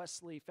 John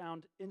Wesley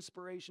found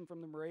inspiration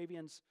from the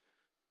Moravians.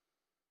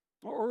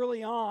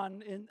 Early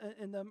on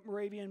in the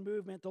Moravian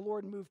movement, the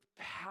Lord moved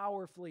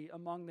powerfully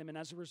among them, and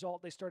as a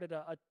result, they started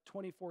a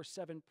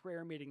 24/7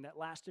 prayer meeting that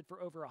lasted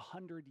for over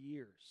 100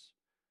 years.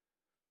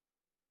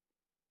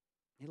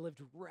 He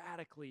lived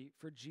radically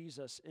for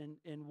Jesus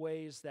in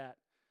ways that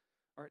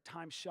are at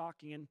times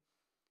shocking.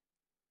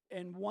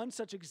 And one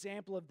such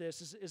example of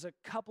this is a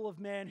couple of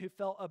men who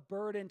felt a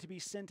burden to be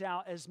sent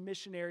out as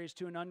missionaries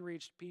to an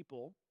unreached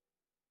people.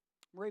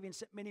 Moravians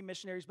sent many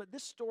missionaries, but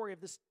this story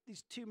of these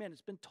two men,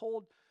 it's been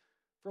told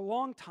for a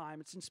long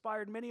time. It's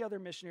inspired many other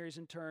missionaries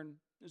in turn.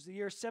 It was the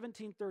year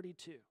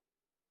 1732.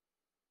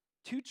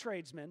 Two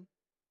tradesmen,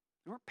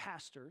 they weren't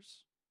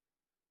pastors,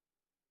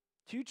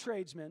 two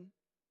tradesmen,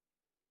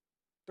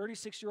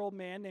 36-year-old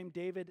man named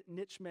David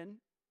Nitschmann,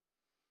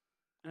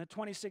 and a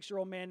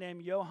 26-year-old man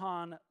named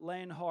Johann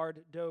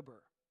Leonhard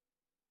Dober.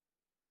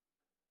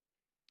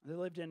 They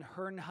lived in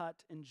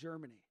Herrnhut in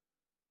Germany.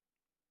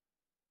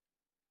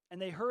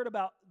 And they heard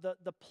about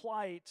the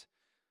plight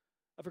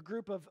of a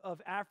group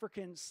of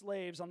African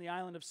slaves on the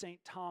island of St.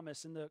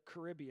 Thomas in the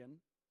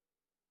Caribbean,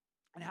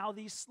 and how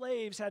these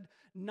slaves had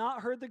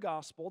not heard the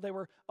gospel. They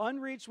were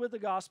unreached with the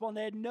gospel, and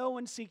they had no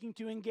one seeking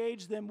to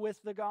engage them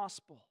with the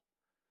gospel.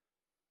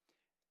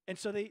 And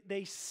so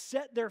they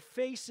set their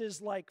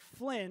faces like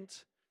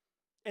flint,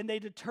 and they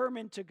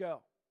determined to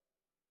go.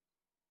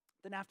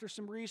 Then after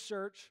some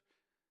research,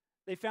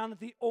 they found that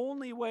the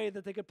only way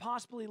that they could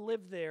possibly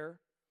live there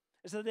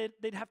is that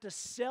they'd have to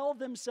sell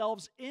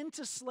themselves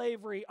into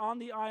slavery on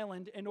the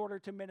island in order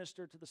to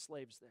minister to the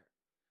slaves there.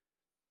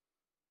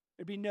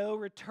 There'd be no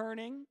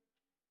returning,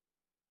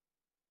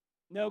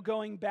 no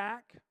going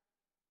back,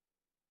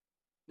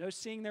 no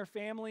seeing their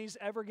families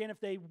ever again. If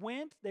they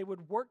went, they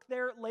would work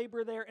there,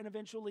 labor there, and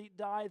eventually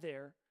die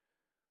there.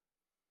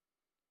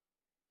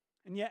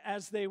 And yet,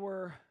 as they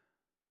were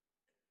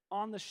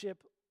on the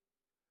ship,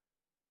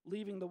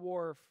 leaving the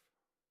wharf,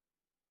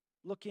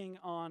 looking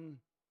on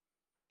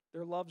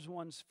their loved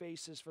ones'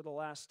 faces for the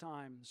last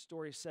time, the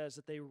story says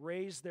that they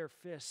raised their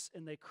fists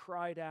and they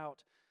cried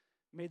out,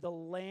 "May the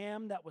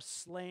Lamb that was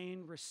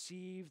slain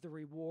receive the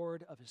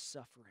reward of his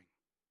suffering."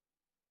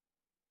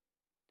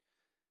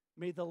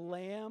 May the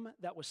Lamb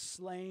that was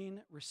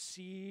slain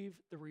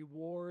receive the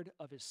reward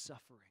of his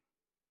suffering.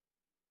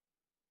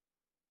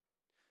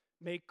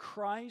 May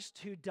Christ,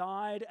 who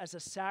died as a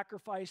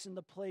sacrifice in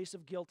the place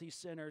of guilty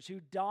sinners, who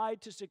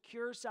died to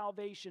secure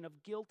salvation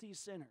of guilty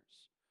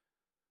sinners,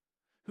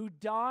 who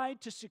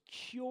died to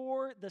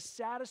secure the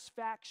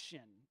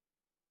satisfaction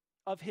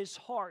of his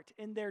heart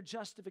in their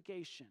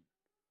justification,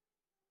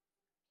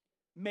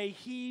 may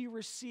he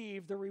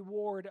receive the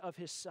reward of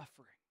his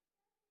suffering.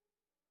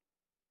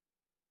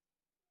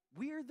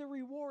 We're the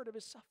reward of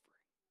his suffering.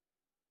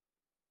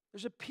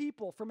 There's a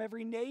people from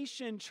every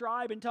nation,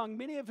 tribe, and tongue,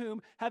 many of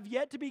whom have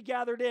yet to be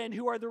gathered in,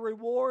 who are the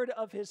reward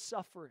of his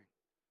suffering.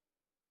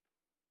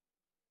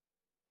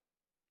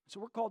 So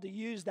we're called to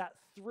use that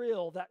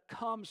thrill that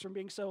comes from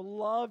being so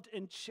loved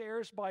and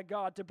cherished by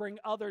God to bring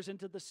others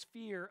into the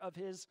sphere of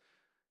his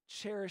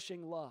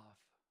cherishing love.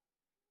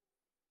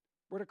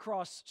 We're to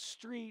cross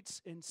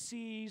streets and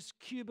seas,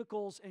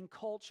 cubicles and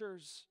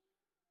cultures,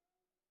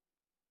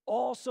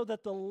 all so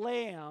that the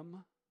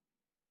Lamb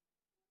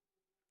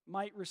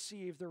might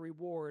receive the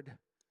reward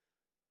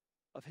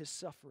of his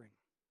suffering.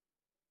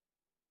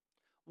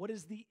 What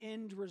is the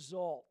end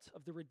result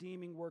of the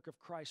redeeming work of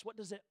Christ? What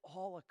does it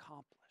all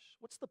accomplish?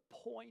 What's the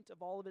point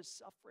of all of his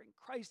suffering?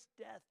 Christ's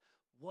death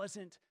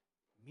wasn't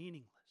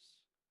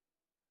meaningless.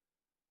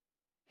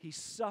 He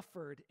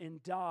suffered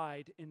and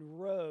died and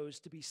rose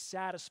to be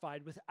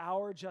satisfied with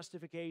our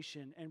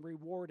justification and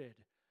rewarded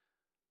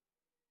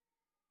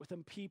with a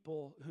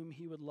people whom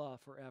he would love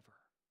forever.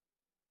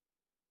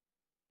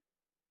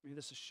 May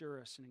this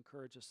assure us and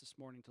encourage us this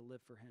morning to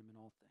live for him in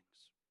all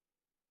things.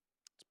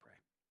 Let's pray.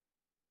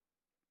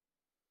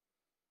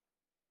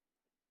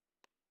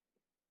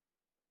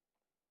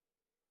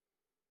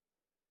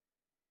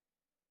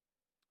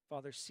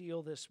 Father,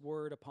 seal this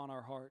word upon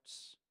our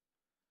hearts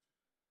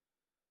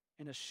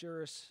and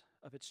assure us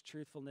of its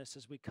truthfulness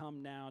as we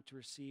come now to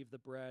receive the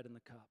bread and the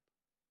cup.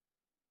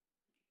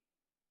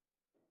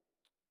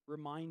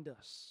 Remind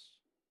us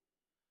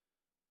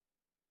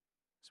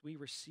as we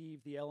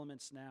receive the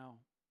elements now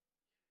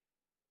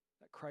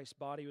that Christ's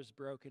body was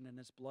broken and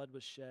his blood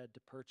was shed to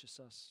purchase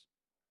us.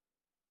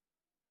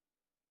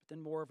 But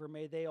then moreover,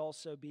 may they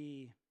also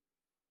be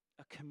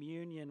a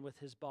communion with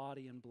his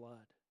body and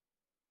blood,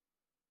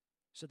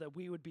 so that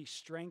we would be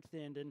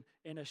strengthened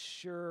and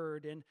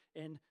assured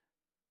and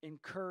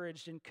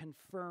encouraged and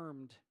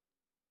confirmed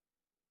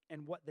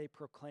in what they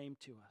proclaim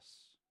to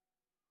us.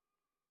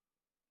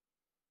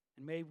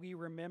 And may we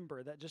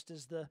remember that just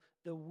as the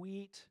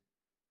wheat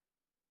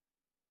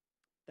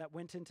that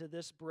went into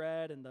this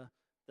bread and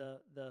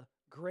the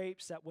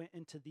grapes that went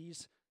into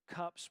these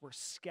cups were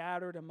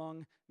scattered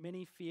among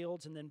many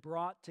fields and then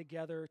brought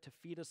together to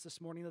feed us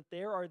this morning, that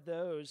there are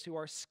those who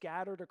are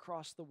scattered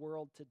across the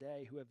world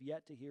today who have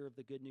yet to hear of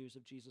the good news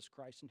of Jesus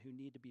Christ and who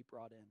need to be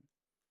brought in.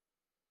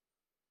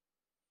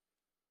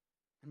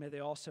 And may they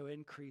also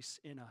increase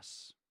in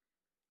us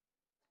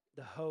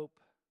the hope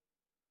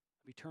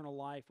of eternal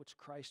life which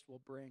Christ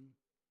will bring,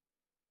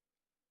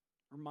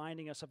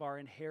 reminding us of our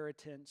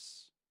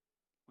inheritance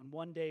when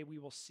one day we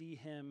will see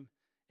him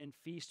and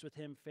feast with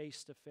him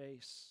face to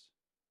face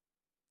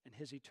in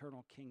his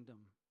eternal kingdom.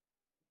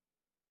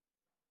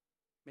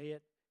 May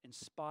it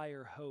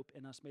inspire hope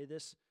in us. May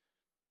this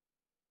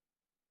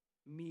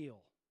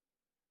meal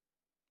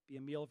be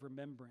a meal of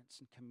remembrance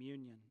and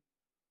communion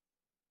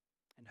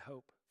and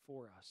hope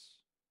for us,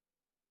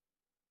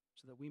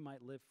 so that we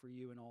might live for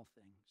you in all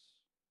things.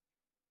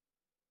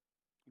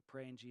 We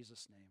pray in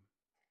Jesus' name.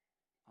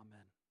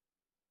 Amen.